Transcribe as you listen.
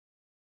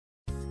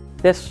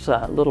This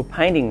little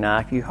painting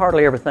knife, you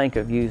hardly ever think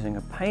of using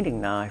a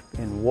painting knife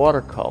in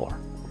watercolor.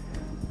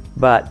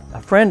 But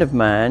a friend of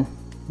mine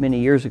many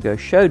years ago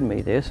showed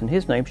me this, and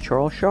his name's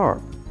Charles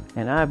Sharpe.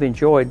 And I've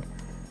enjoyed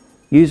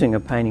using a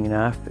painting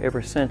knife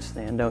ever since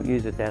then. Don't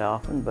use it that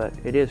often, but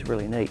it is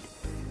really neat.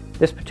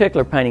 This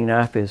particular painting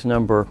knife is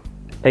number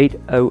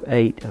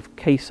 808 of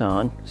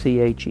Cheson,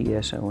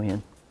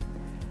 C-H-E-S-O-N.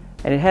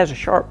 And it has a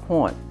sharp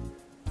point.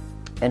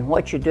 And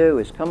what you do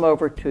is come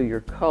over to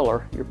your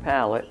color, your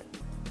palette,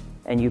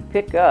 and you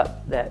pick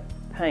up that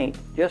paint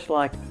just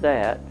like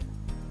that,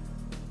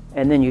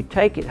 and then you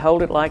take it,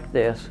 hold it like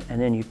this, and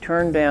then you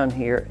turn down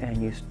here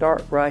and you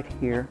start right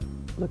here.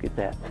 Look at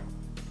that.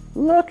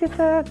 Look at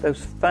that.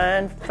 Those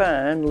fine,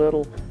 fine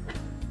little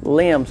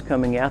limbs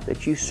coming out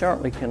that you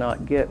certainly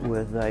cannot get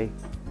with a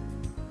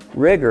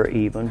rigger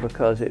even,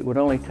 because it would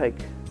only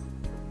take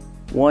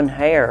one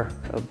hair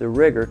of the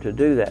rigger to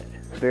do that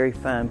very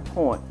fine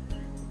point.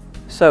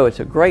 So it's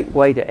a great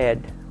way to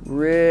add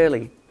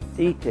really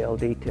detail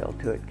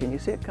to it. Can you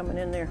see it coming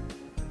in there?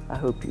 I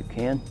hope you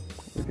can.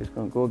 We're just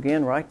going to go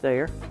again right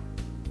there.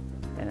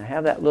 And I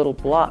have that little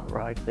blot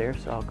right there,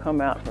 so I'll come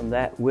out from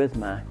that with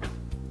my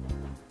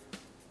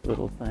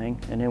little thing.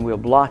 And then we'll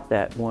blot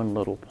that one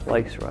little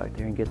place right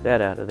there and get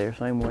that out of there.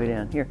 Same way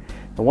down here.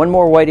 And one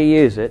more way to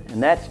use it,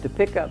 and that's to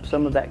pick up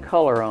some of that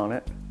color on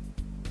it.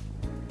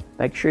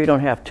 Make sure you don't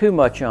have too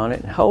much on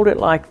it. And hold it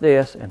like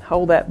this and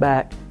hold that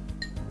back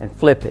and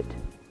flip it.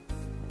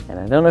 And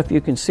I don't know if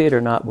you can see it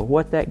or not, but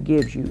what that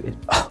gives you is,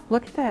 oh,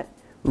 look at that,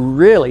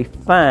 really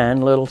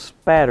fine little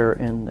spatter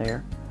in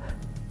there.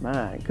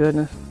 My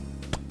goodness.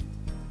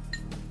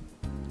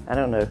 I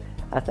don't know.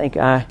 I think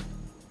I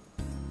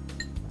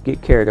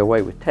get carried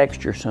away with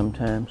texture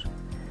sometimes.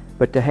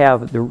 But to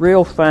have the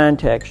real fine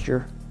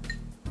texture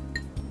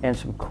and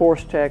some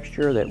coarse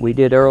texture that we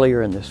did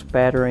earlier in the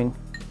spattering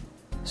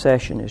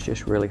session is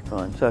just really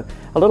fun. So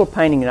a little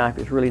painting knife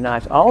is really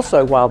nice.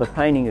 Also, while the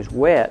painting is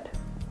wet,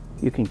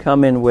 you can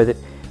come in with it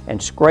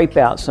and scrape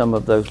out some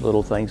of those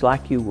little things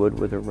like you would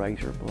with a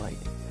razor blade.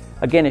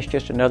 Again, it's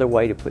just another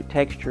way to put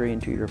texture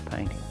into your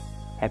painting.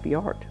 Happy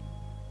art.